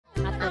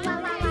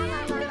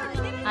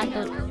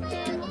Hato,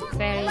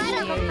 very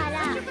scary.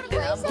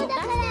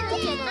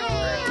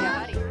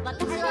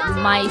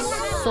 My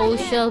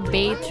social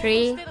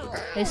battery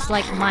is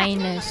like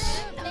minus.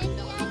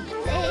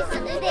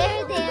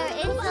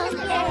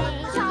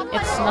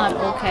 It's not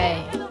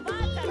okay.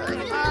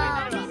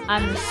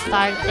 I'm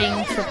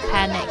starting to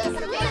panic.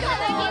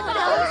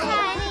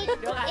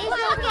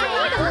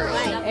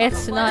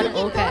 It's not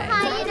okay.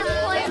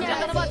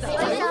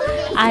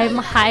 I'm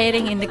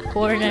hiding in the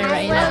corner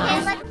right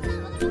now.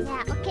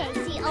 Yeah, okay,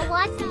 see, I'll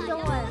watch the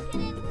door.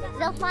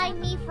 They'll find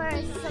me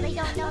first, so they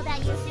don't know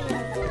that you're here.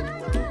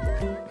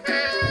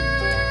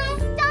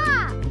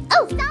 Stop!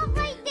 Oh! Stop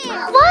right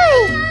there! Why?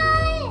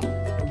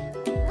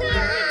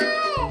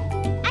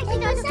 Actually,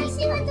 no,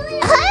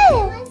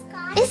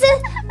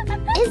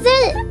 Is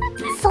there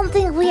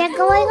something weird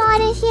going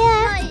on in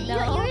here?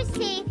 No, you're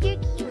safe, you're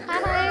cute.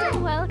 Hi,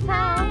 welcome.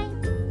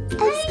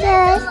 I'm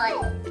scared.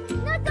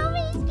 No, don't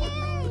be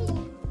scary.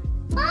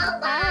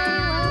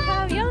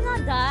 Welcome. You'll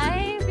not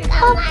die.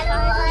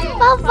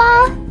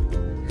 Papa.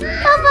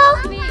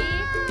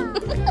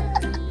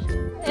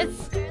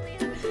 It's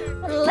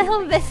a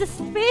little bit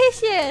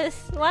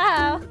suspicious.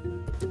 Wow.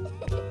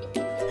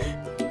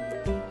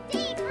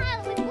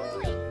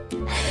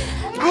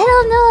 I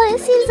don't know, it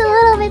seems a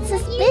little bit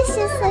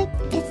suspicious, like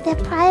it's their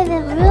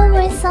private room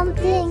or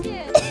something.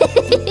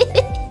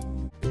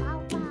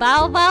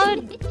 Bao Bao,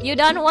 you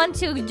don't want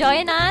to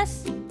join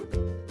us?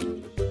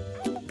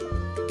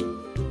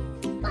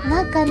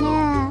 なんか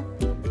ね、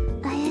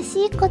怪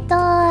しいこと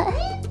な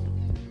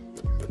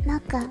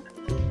んか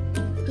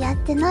やっ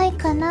てない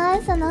か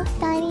な、その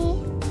二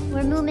人。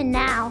 We're moving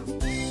now.